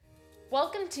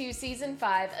Welcome to Season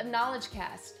 5 of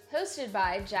KnowledgeCast, hosted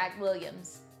by Jack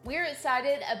Williams. We're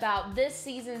excited about this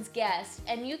season's guest,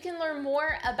 and you can learn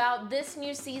more about this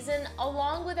new season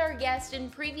along with our guest in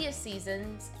previous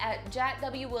seasons at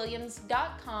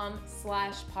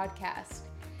jackwwilliams.com/podcast.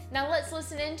 Now let's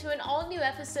listen into an all-new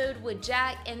episode with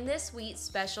Jack and this week's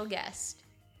special guest.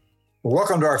 Well,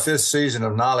 welcome to our 5th season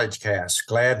of KnowledgeCast.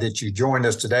 Glad that you joined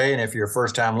us today, and if you're a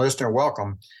first-time listener,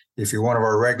 welcome. If you're one of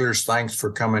our regulars, thanks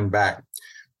for coming back.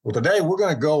 Well, today we're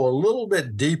going to go a little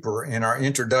bit deeper in our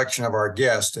introduction of our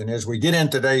guest, and as we get in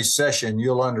today's session,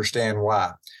 you'll understand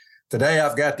why. Today,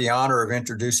 I've got the honor of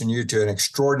introducing you to an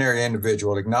extraordinary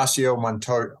individual, Ignacio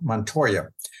Montoya.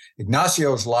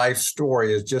 Ignacio's life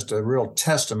story is just a real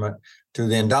testament to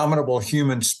the indomitable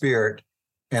human spirit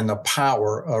and the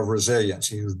power of resilience.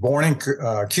 He was born in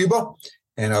Cuba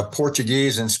and of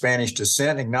Portuguese and Spanish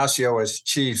descent. Ignacio has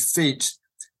achieved feats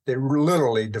that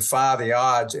literally defy the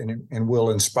odds and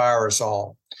will inspire us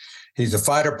all. He's a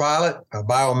fighter pilot, a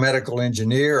biomedical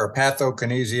engineer, a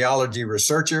pathokinesiology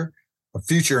researcher, a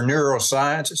future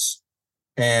neuroscientist,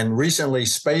 and recently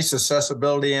space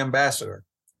accessibility ambassador.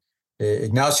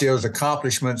 Ignacio's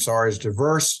accomplishments are as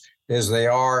diverse as they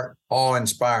are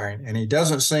awe-inspiring, and he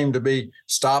doesn't seem to be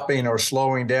stopping or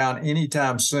slowing down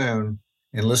anytime soon.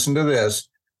 And listen to this,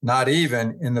 not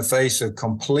even in the face of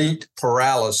complete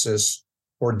paralysis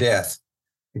or death.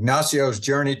 Ignacio's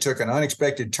journey took an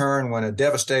unexpected turn when a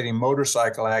devastating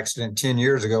motorcycle accident 10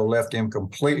 years ago left him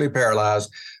completely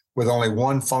paralyzed with only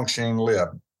one functioning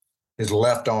limb, his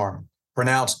left arm.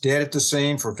 Pronounced dead at the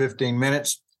scene for 15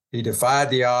 minutes, he defied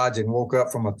the odds and woke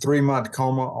up from a 3-month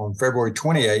coma on February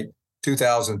 28,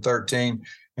 2013,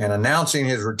 and announcing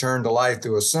his return to life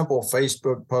through a simple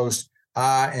Facebook post,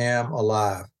 "I am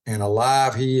alive." And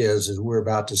alive he is, as we're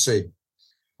about to see.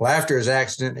 Well, after his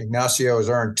accident, Ignacio has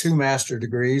earned 2 master's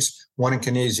degrees, one in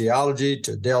kinesiology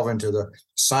to delve into the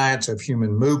science of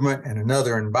human movement and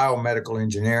another in biomedical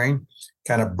engineering,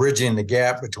 kind of bridging the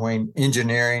gap between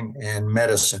engineering and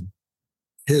medicine.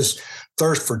 His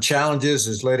thirst for challenges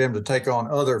has led him to take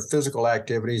on other physical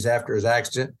activities after his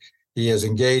accident. He has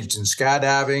engaged in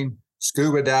skydiving,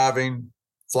 scuba diving,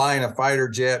 flying a fighter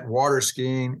jet, water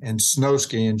skiing, and snow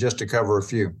skiing, just to cover a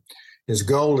few. His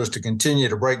goal is to continue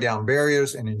to break down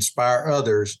barriers and inspire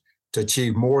others to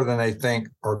achieve more than they think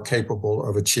are capable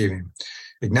of achieving.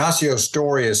 Ignacio's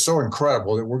story is so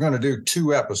incredible that we're going to do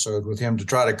 2 episodes with him to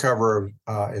try to cover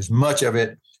as much of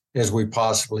it as we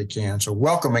possibly can. So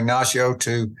welcome, Ignacio,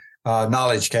 to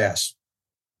KnowledgeCast.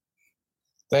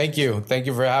 Thank you. Thank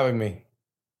you for having me.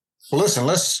 Well, listen,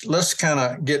 let's kind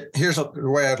of here's the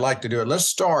way I'd like to do it. Let's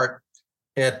start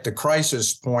at the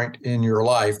crisis point in your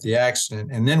life, the accident,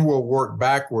 and then we'll work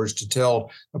backwards to tell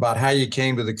about how you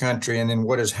came to the country and then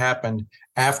what has happened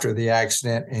after the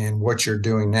accident and what you're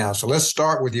doing now. So let's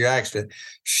start with your accident.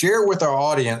 Share with our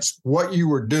audience what you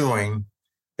were doing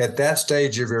at that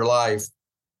stage of your life,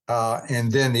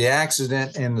 and then the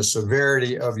accident and the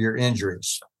severity of your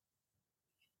injuries.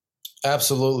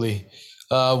 Absolutely.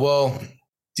 Well,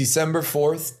 December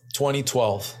 4th,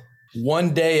 2012.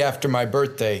 One day after my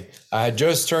birthday, I had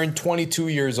just turned 22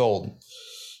 years old,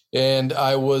 and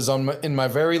I was in my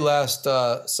very last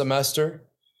semester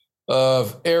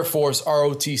of Air Force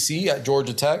ROTC at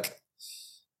Georgia Tech,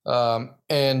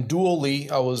 and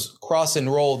dually, I was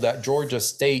cross-enrolled at Georgia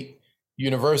State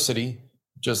University,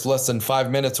 just less than 5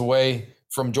 minutes away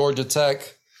from Georgia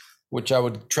Tech, which I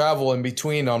would travel in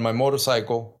between on my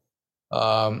motorcycle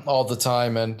all the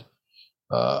time, and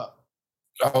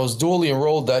I was dually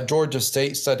enrolled at Georgia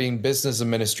State studying business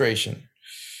administration.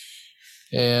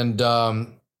 And I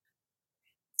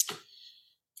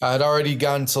had already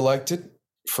gotten selected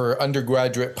for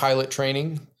undergraduate pilot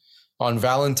training on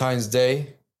Valentine's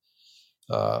Day.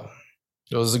 It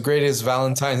was the greatest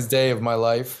Valentine's Day of my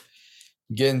life,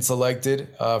 getting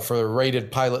selected for a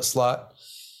rated pilot slot.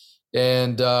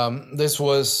 And this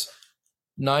was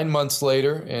 9 months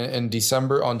later in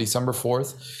December, on December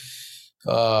 4th.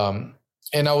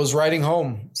 And I was riding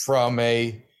home from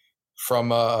a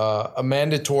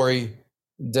mandatory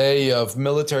day of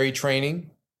military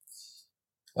training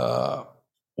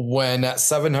when at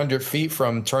 700 feet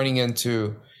from turning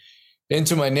into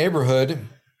my neighborhood,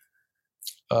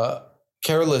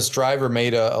 careless driver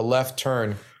made a left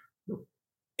turn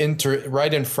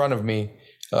right in front of me,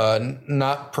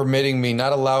 not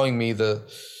allowing me the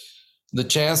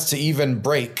chance to even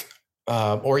brake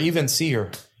or even see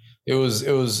her. It was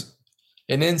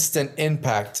an instant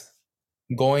impact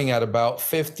going at about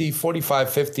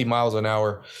 50 miles an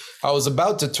hour. I was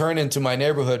about to turn into my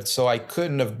neighborhood, so I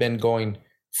couldn't have been going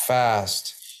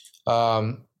fast.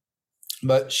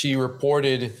 But she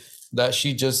reported that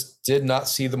she just did not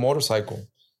see the motorcycle.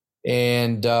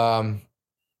 And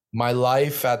my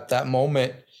life at that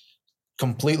moment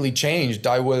completely changed.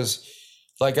 I was,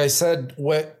 like I said,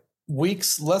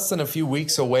 less than a few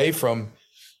weeks away from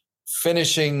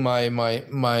finishing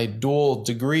my dual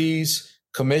degrees,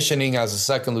 commissioning as a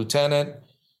second lieutenant.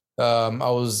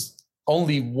 I was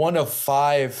only one of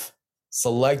 5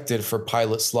 selected for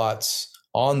pilot slots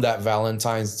on that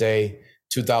Valentine's Day,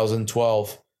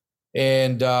 2012.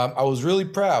 And I was really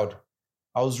proud.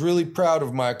 I was really proud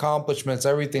of my accomplishments,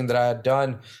 everything that I had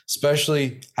done,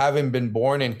 especially having been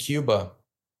born in Cuba,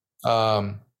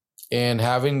 and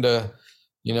having to,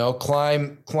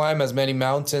 climb as many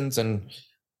mountains and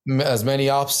as many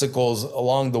obstacles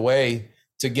along the way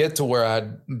to get to where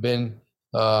I'd been.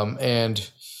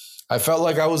 And I felt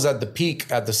like I was at the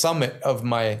peak, at the summit of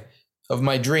my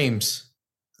dreams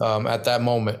at that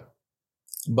moment.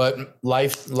 But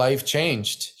life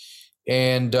changed.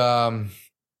 And I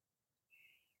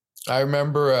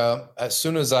remember as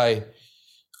soon as I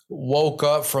woke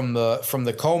up from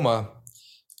the coma,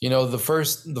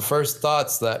 the first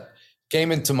thoughts that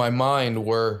came into my mind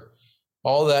were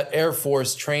all that Air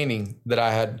Force training that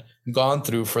I had gone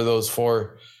through for those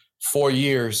four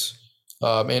years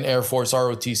in Air Force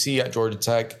ROTC at Georgia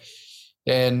Tech.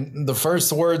 And the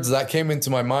first words that came into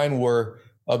my mind were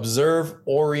observe,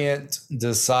 orient,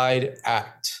 decide,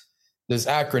 act. This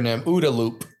acronym, OODA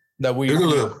loop, that we OODA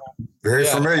loop. Very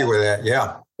familiar with that.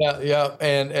 Yeah. Yeah.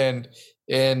 And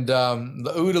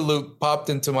the OODA loop popped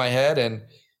into my head. And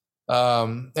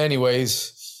it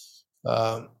was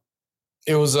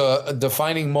a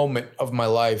defining moment of my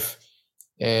life,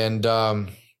 and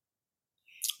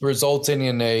resulting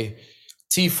in a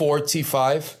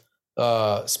T4,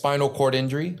 T5 spinal cord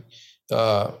injury,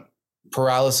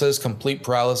 paralysis, complete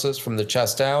paralysis from the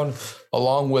chest down,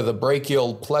 along with a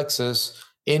brachial plexus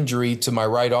injury to my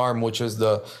right arm, which is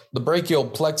the brachial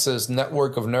plexus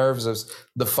network of nerves is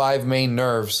the 5 main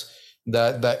nerves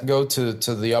that go to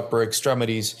the upper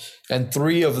extremities. And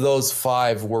 3 of those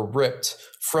 5 were ripped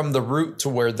from the root to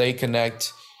where they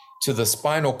connect to the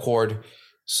spinal cord.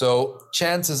 So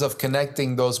chances of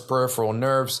connecting those peripheral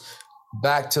nerves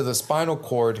back to the spinal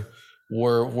cord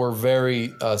were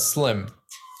very slim.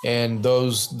 And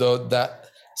that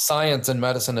science and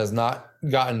medicine has not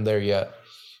gotten there yet.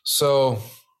 So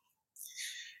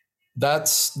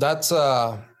that's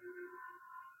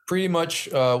pretty much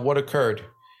what occurred.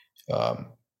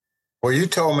 Well, you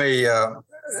told me,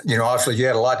 obviously you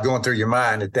had a lot going through your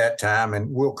mind at that time,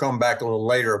 and we'll come back a little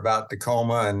later about the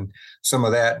coma and some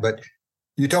of that. But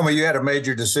you told me you had a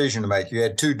major decision to make. You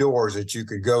had 2 doors that you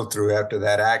could go through after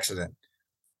that accident.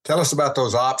 Tell us about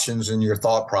those options and your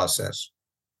thought process.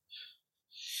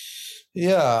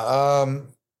 Yeah.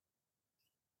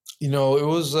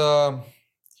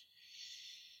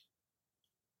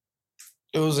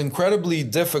 It was incredibly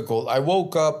difficult. I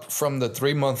woke up from the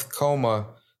 3-month coma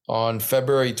on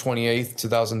February 28th,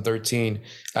 2013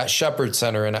 at Shepherd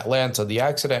Center in Atlanta. The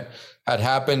accident had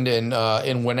happened in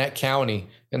Gwinnett County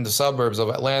in the suburbs of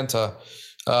Atlanta,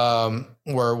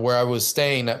 where I was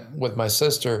staying with my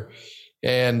sister.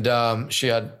 And she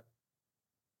had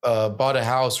bought a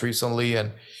house recently,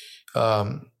 and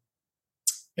I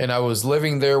was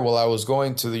living there while I was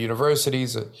going to the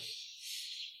universities.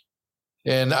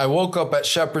 And I woke up at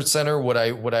Shepherd Center. What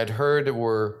I'd heard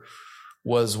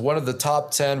was one of the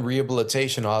top 10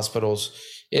 rehabilitation hospitals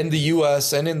in the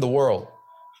U.S. and in the world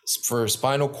for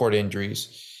spinal cord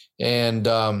injuries. And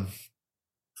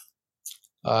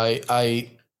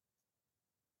I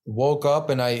woke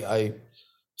up and I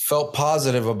felt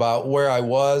positive about where I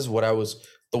was,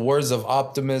 the words of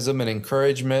optimism and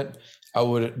encouragement I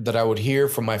would hear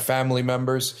from my family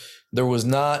members. There was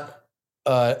not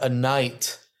a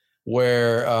night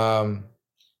where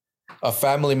a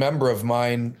family member of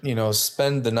mine,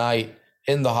 spend the night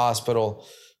in the hospital,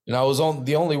 and I was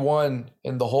the only one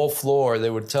in the whole floor.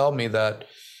 They would tell me that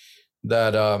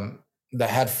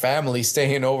had family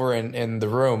staying over in the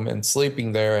room and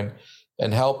sleeping there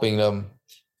and helping them.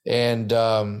 And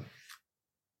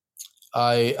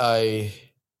I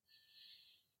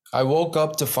woke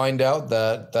up to find out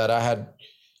that I had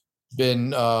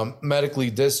been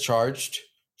medically discharged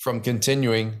from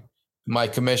continuing my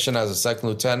commission as a second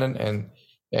lieutenant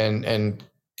and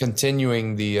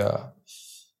continuing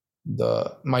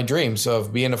my dreams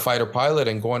of being a fighter pilot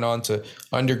and going on to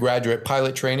undergraduate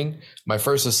pilot training. My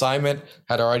first assignment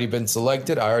had already been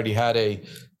selected. I already had a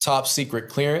top secret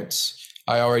clearance.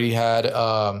 I already had,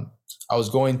 I was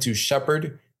going to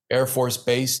Shepherd Air Force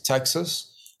Base,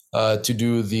 Texas, to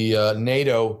do the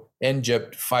NATO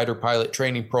NGIP fighter pilot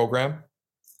training program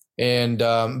and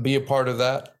be a part of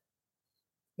that.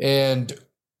 And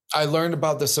I learned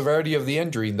about the severity of the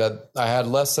injury, that I had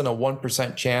less than a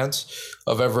 1% chance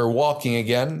of ever walking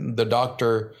again. The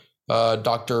doctor,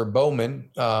 Dr.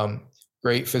 Bowman,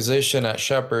 great physician at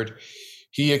Shepherd,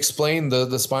 he explained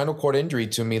the spinal cord injury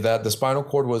to me, that the spinal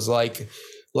cord was like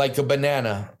a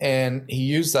banana. And he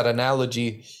used that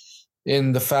analogy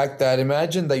in the fact that,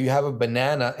 imagine that you have a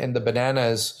banana and the banana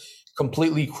is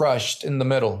completely crushed in the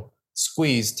middle,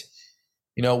 squeezed.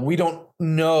 We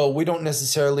don't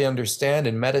necessarily understand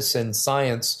in medicine,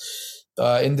 science,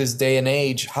 in this day and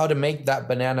age, how to make that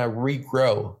banana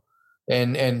regrow.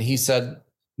 And he said,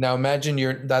 now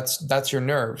imagine that's your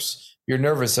nerves, your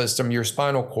nervous system, your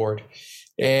spinal cord.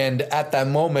 And at that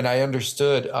moment, I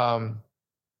understood that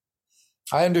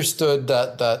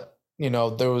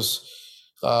there was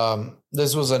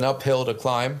this was an uphill to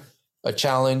climb, a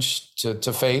challenge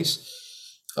to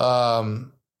face,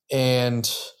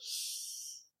 and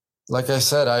like I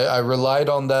said, I relied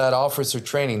on that officer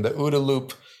training, the OODA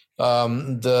loop,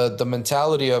 the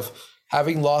mentality of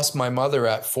having lost my mother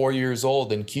at 4 years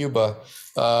old in Cuba.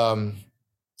 I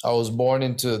was born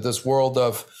into this world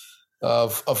of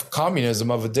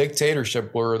communism, of a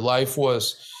dictatorship, where life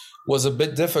was a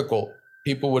bit difficult.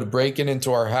 People would break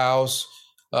into our house,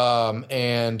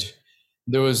 and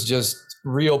there was just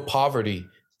real poverty.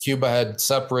 Cuba had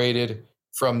separated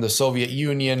from the Soviet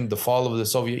Union. The fall of the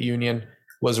Soviet Union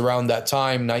was around that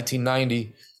time,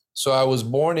 1990. So I was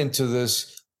born into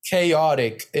this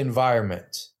chaotic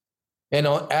environment. And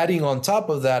adding on top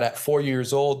of that, at 4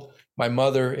 years old, my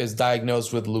mother is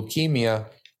diagnosed with leukemia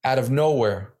out of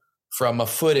nowhere from a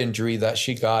foot injury that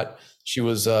she got. She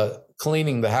was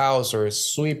cleaning the house or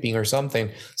sweeping or something.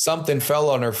 Something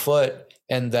fell on her foot,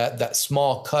 and that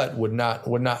small cut would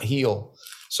not heal.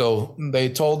 So they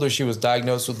told her she was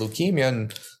diagnosed with leukemia,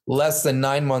 and less than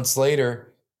 9 months later,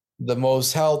 the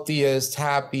most healthiest,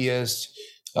 happiest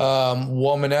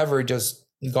woman ever, just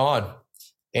gone.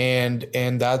 And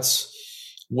that's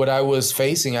what I was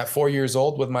facing at 4 years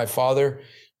old, with my father,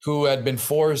 who had been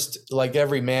forced, like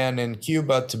every man in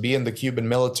Cuba, to be in the Cuban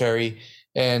military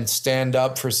and stand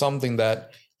up for something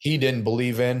that he didn't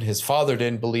believe in, his father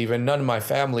didn't believe in, none of my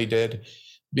family did,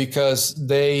 because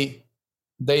they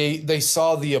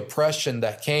saw the oppression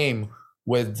that came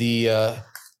with the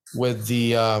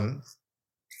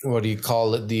what do you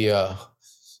call it, the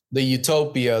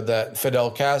utopia that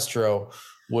Fidel Castro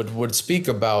would speak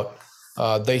about.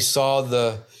 They saw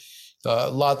the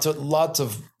lots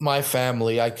of my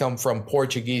family. I come from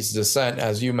Portuguese descent,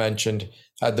 as you mentioned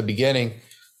at the beginning.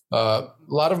 A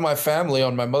lot of my family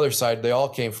on my mother's side, they all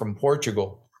came from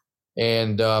Portugal,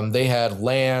 and they had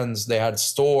lands, they had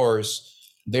stores,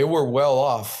 they were well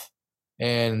off,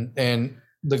 and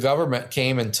the government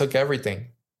came and took everything.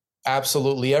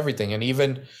 Absolutely everything. And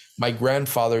even my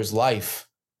grandfather's life,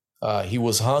 he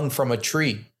was hung from a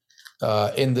tree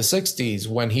in the 60s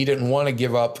when he didn't want to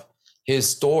give up his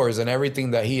stores and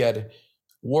everything that he had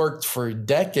worked for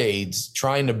decades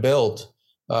trying to build.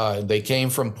 They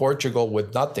came from Portugal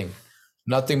with nothing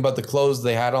but the clothes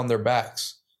they had on their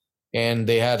backs. And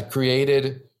they had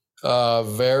created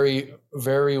they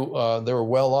were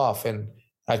well off and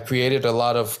had created a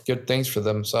lot of good things for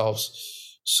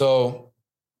themselves. So,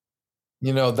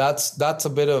 that's a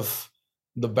bit of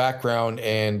the background.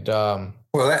 And well,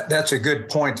 that's a good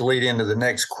point to lead into the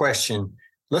next question.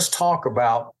 Let's talk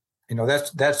about,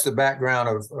 that's the background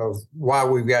of why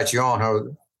we've got you on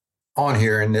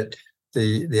here, and that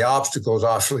the obstacles,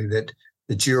 obviously, that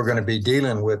you're going to be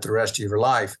dealing with the rest of your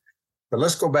life. But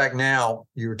let's go back now.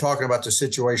 You were talking about the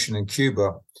situation in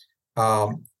Cuba,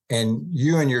 and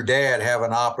you and your dad have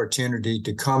an opportunity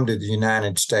to come to the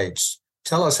United States.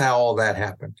 Tell us how all that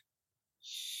happened.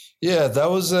 Yeah, that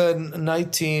was in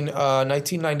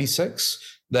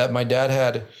 1996 that my dad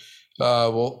had,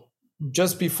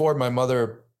 just before my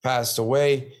mother passed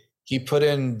away, he put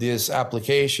in this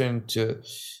application to,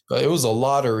 it was a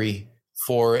lottery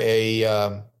for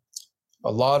a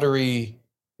lottery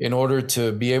in order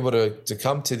to be able to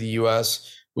come to the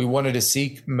U.S. We wanted to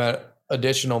seek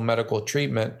additional medical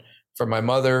treatment for my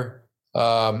mother.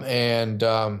 And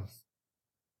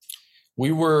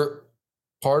we were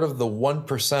part of the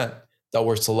 1% that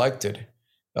were selected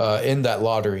in that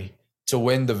lottery to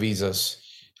win the visas.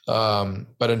 But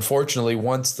unfortunately,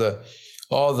 once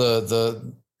all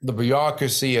the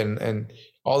bureaucracy and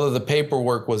all of the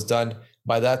paperwork was done,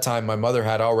 by that time, my mother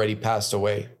had already passed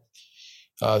away.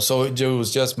 So it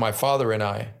was just my father and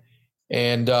I.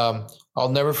 And I'll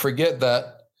never forget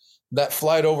that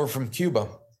flight over from Cuba,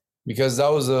 because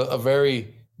that was a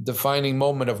very defining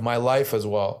moment of my life as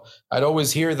well. I'd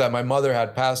always hear that my mother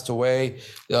had passed away.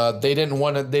 They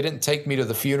didn't take me to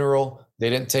the funeral. They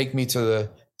didn't take me to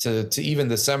to even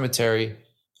the cemetery.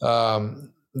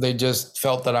 They just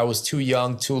felt that I was too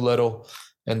young, too little,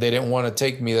 and they didn't want to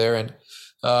take me there. And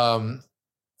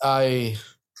I'd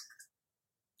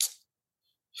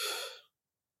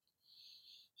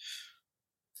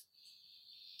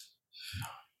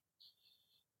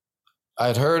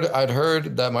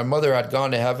heard that my mother had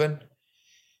gone to heaven.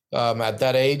 At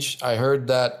that age, I heard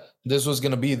that this was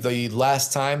going to be the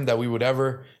last time that we would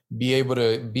ever be able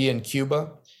to be in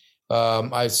Cuba.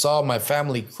 I saw my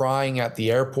family crying at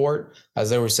the airport as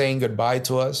they were saying goodbye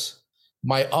to us.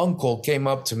 My uncle came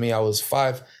up to me. I was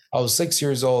 6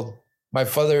 years old. My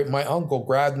uncle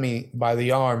grabbed me by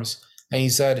the arms and he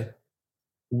said,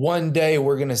 "One day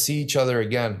we're going to see each other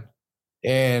again."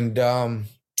 And on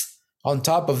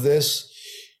top of this,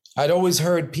 I'd always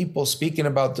heard people speaking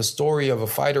about the story of a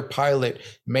fighter pilot,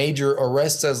 Major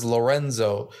Orestes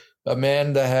Lorenzo, a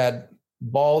man that had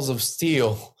balls of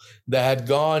steel, that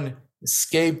had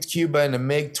escaped Cuba in a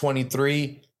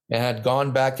MiG-23 and had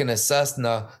gone back in a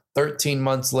Cessna 13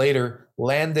 months later,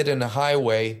 landed in a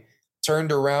highway,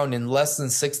 turned around in less than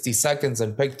 60 seconds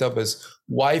and picked up his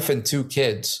wife and 2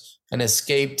 kids and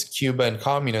escaped Cuba and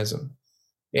communism.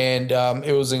 And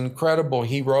it was an incredible,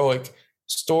 heroic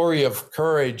story of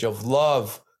courage, of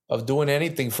love, of doing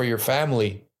anything for your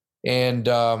family. And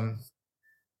that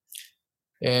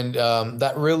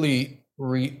really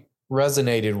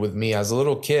resonated with me as a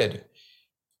little kid.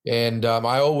 And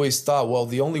I always thought, well,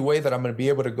 the only way that I'm going to be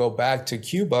able to go back to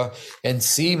Cuba and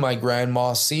see my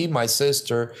grandma, see my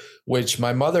sister, which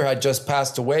my mother had just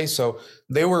passed away. So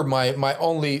they were my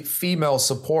only female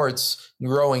supports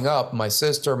growing up, my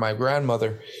sister, my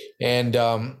grandmother. And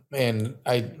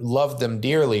I loved them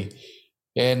dearly.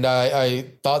 And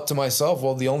I thought to myself,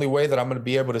 well, the only way that I'm going to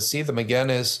be able to see them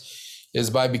again is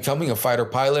by becoming a fighter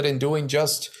pilot and doing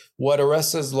just what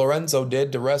Orestes Lorenzo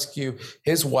did to rescue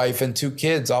his wife and 2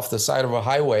 kids off the side of a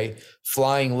highway,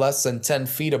 flying less than 10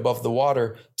 feet above the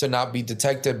water to not be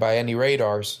detected by any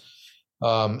radars,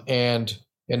 and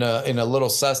in a little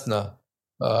Cessna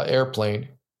airplane.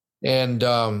 And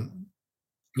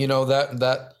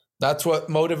that's what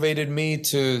motivated me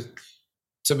to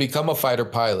become a fighter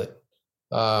pilot.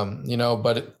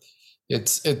 But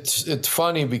it's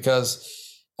funny because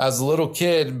as a little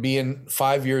kid, being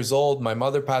 5 years old, my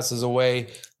mother passes away.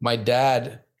 My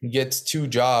dad gets 2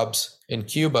 jobs in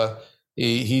Cuba.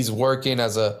 He's working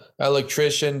as a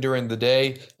electrician during the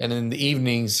day, and in the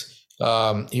evenings,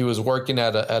 he was working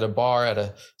at a bar, at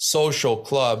a social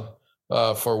club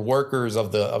for workers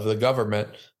of the government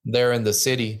there in the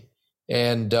city.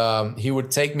 And he would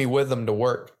take me with him to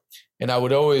work. And I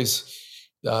would always,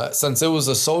 since it was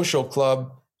a social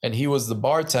club and he was the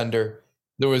bartender,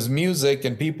 there was music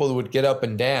and people would get up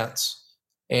and dance.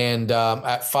 And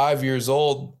at 5 years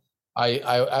old,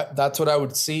 I that's what I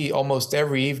would see almost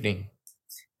every evening.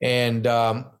 And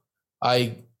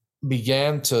I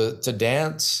began to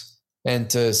dance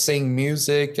and to sing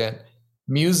music. And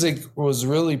music was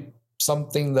really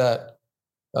something that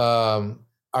I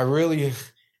really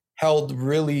held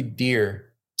really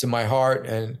dear to my heart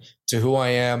and to who I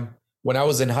am. When I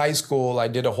was in high school, I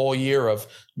did a whole year of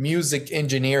music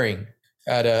engineering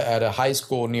at a high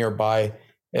school nearby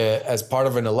as part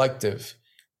of an elective.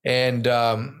 And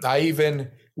I even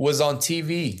was on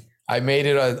TV. I made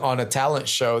it on a talent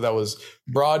show that was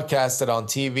broadcasted on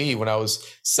TV when I was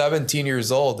 17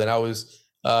 years old. And I was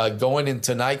going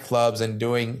into nightclubs and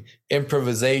doing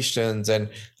improvisations, and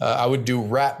I would do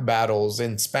rap battles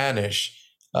in Spanish.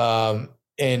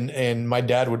 And my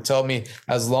dad would tell me,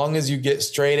 as long as you get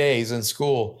straight A's in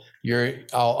school,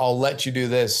 I'll let you do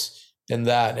this and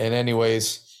that. And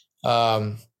anyways,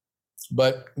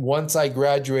 but once I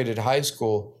graduated high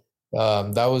school,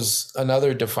 that was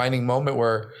another defining moment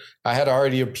where I had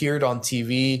already appeared on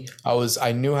TV.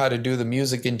 I knew how to do the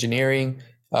music engineering.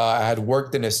 I had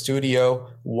worked in a studio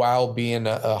while being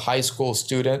a high school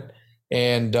student,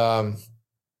 and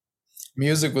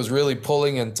music was really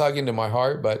pulling and tugging to my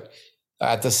heart. But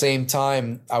at the same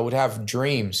time, I would have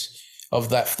dreams of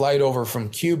that flight over from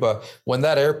Cuba. When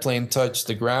that airplane touched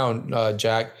the ground,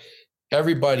 Jack,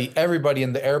 everybody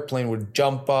in the airplane would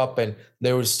jump up and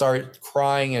they would start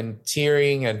crying and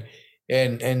tearing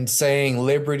and saying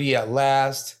liberty at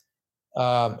last.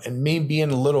 And me being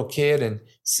a little kid and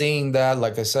seeing that,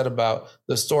 like I said, about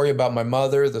the story about my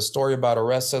mother, the story about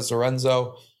Orestes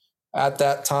Lorenzo, at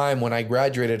that time when I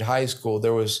graduated high school,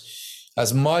 there was,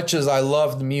 as much as I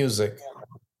loved music,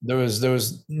 there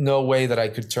was no way that I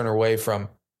could turn away from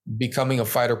becoming a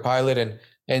fighter pilot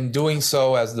and doing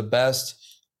so as the best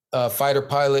fighter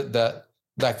pilot that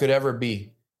could ever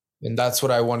be. And that's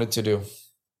what I wanted to do.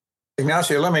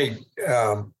 Ignacio, let me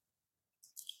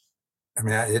I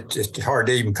mean, it's hard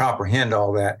to even comprehend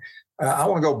all that. I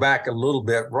want to go back a little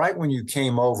bit. Right when you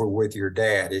came over with your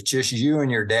dad, it's just you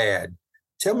and your dad.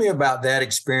 Tell me about that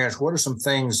experience. What are some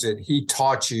things that he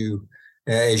taught you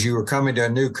as you were coming to a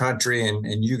new country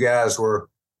and you guys were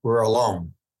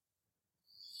alone?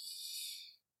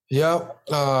 Yeah.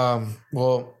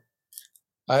 Well,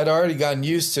 I had already gotten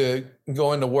used to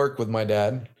going to work with my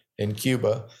dad in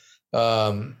Cuba,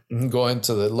 going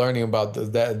to learning about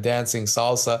the dancing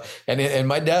salsa, and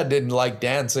my dad didn't like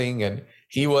dancing, and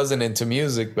he wasn't into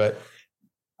music, but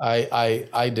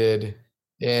I did,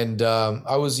 and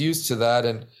I was used to that.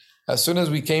 And as soon as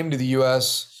we came to the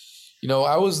U.S.,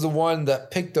 I was the one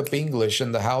that picked up English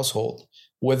in the household.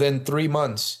 Within 3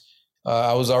 months,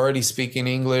 I was already speaking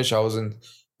English. I would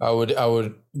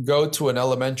go to an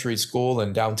elementary school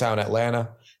in downtown Atlanta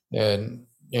and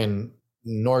in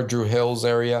North Drew Hills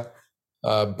area,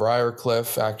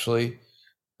 Briarcliff actually.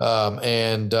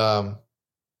 And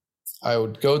I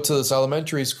would go to this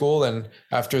elementary school, and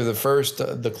after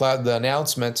the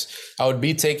announcements, I would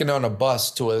be taken on a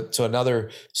bus to another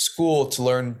school to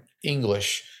learn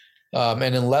English. And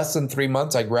in less than 3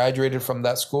 months, I graduated from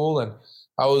that school, and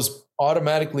I was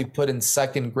automatically put in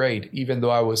second grade, even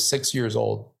though I was 6 years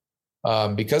old.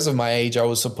 Because of my age, I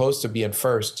was supposed to be in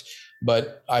first,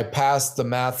 but I passed the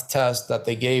math test that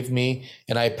they gave me,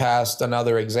 and I passed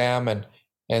another exam,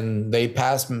 and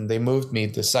they moved me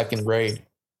to second grade.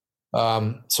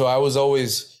 So I was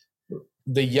always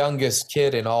the youngest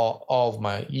kid in all of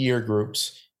my year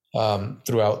groups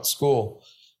throughout school.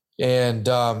 And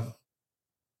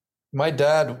my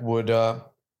dad would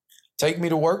take me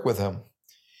to work with him.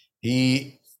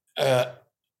 He,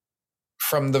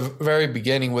 from the very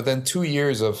beginning, within 2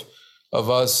 years of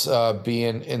us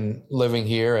living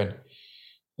here and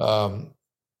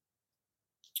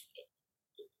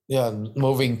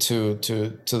moving to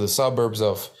the suburbs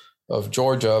of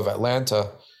Georgia, of Atlanta,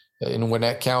 in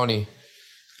Gwinnett County,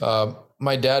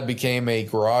 my dad became a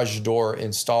garage door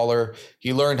installer.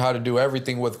 He learned how to do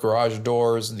everything with garage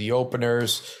doors, the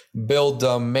openers, build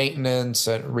them, maintenance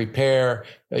and repair,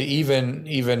 even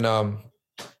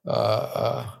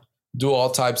do all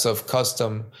types of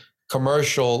custom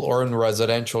commercial or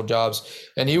residential jobs.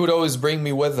 And he would always bring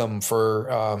me with him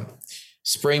for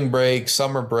spring break,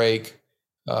 summer break,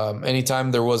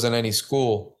 anytime there wasn't any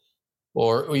school,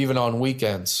 or even on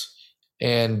weekends.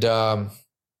 And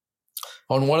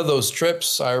on one of those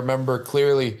trips, I remember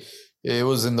clearly, it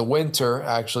was in the winter,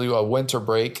 actually, a winter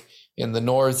break in the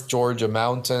North Georgia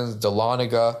mountains,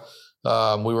 Dahlonega.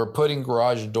 We were putting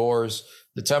garage doors.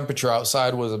 The temperature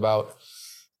outside was about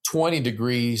 20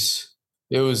 degrees.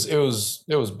 It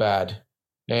was bad.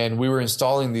 And we were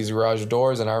installing these garage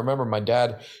doors. And I remember my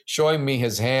dad showing me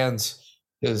his hands,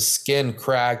 his skin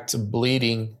cracked,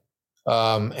 bleeding.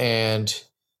 And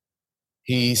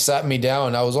he sat me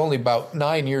down. I was only about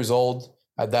 9 years old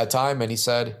at that time. And he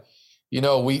said,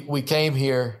 we came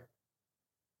here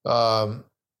so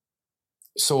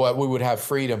that we would have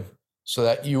freedom, so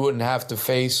that you wouldn't have to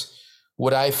face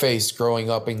what I faced growing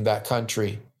up in that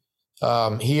country.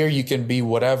 Here you can be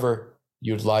whatever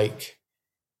you'd like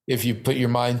if you put your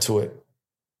mind to it.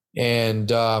 And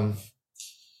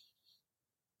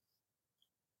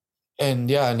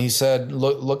he said,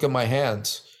 look at my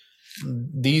hands.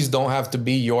 These don't have to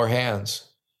be your hands.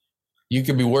 You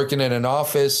could be working in an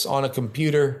office, on a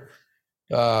computer,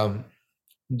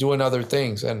 doing other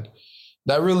things. And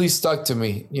that really stuck to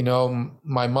me.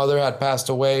 My mother had passed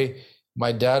away.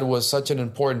 My dad was such an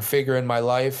important figure in my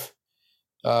life.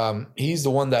 He's the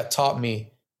one that taught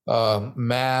me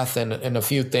math and a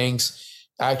few things.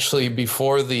 Actually,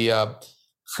 before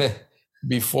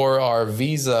before our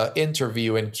visa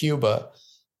interview in Cuba,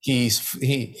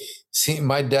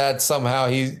 my dad somehow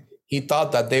he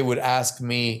thought that they would ask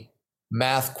me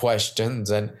math questions,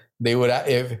 and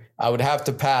if I would have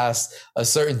to pass a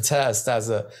certain test as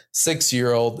a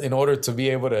 6-year-old in order to be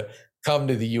able to come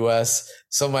to the U.S.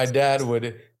 So my dad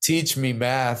would teach me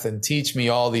math and teach me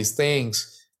all these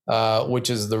things, which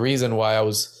is the reason why I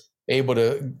was able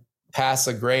to pass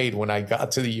a grade when I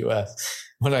got to the U.S.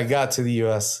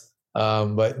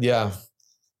 But yeah,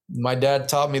 my dad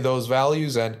taught me those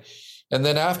values. And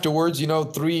then afterwards,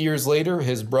 3 years later,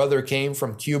 his brother came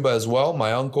from Cuba as well.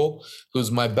 My uncle, who's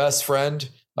my best friend,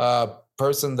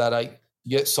 person that I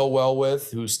get so well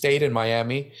with, who stayed in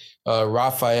Miami,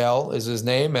 Raphael is his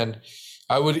name. And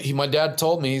my dad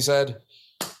told me, he said,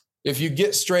 if you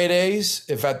get straight A's,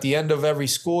 if at the end of every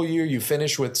school year you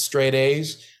finish with straight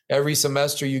A's, every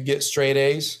semester you get straight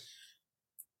A's,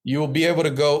 you will be able to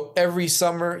go every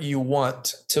summer you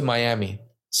want to Miami.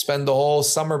 Spend the whole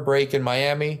summer break in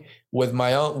Miami with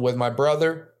my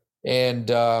brother, and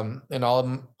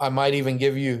I might even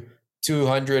give you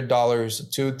 $200,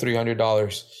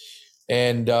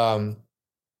 and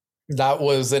that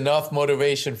was enough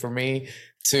motivation for me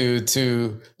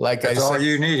to like That's all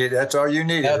you needed. That's all you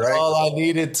needed, that's right? all I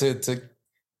needed to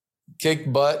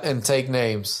kick butt and take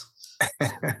names.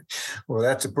 Well,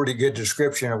 that's a pretty good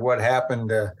description of what happened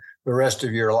the rest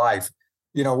of your life.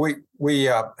 You know,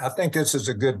 I think this is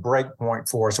a good break point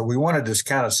for us. So we want to just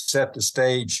kind of set the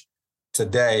stage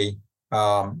today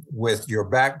with your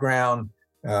background,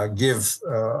 give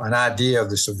an idea of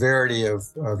the severity of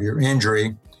your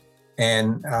injury.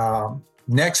 And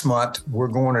next month, we're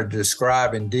going to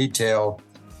describe in detail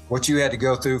what you had to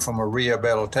go through from a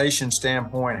rehabilitation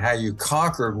standpoint, how you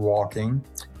conquered walking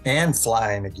and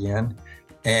flying again,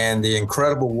 and the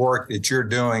incredible work that you're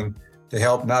doing to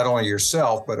help not only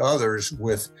yourself, but others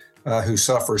with who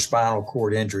suffer spinal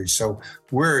cord injuries. So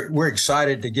we're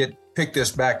excited to pick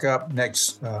this back up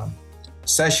next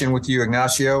session with you,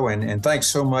 Ignacio, and thanks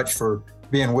so much for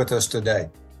being with us today.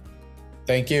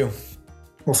 Thank you.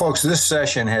 Well, folks, this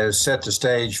session has set the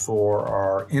stage for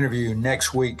our interview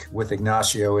next week with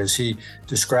Ignacio as he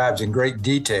describes in great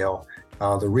detail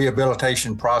the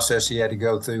rehabilitation process he had to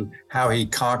go through, how he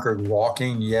conquered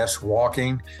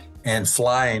walking, and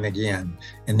flying again,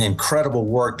 and the incredible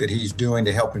work that he's doing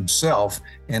to help himself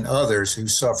and others who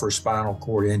suffer spinal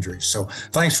cord injuries. So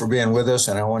thanks for being with us,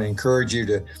 and I want to encourage you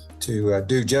to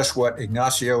do just what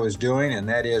Ignacio is doing, and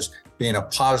that is being a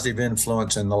positive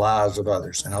influence in the lives of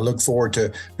others. And I look forward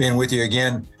to being with you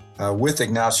again with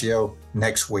Ignacio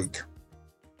next week.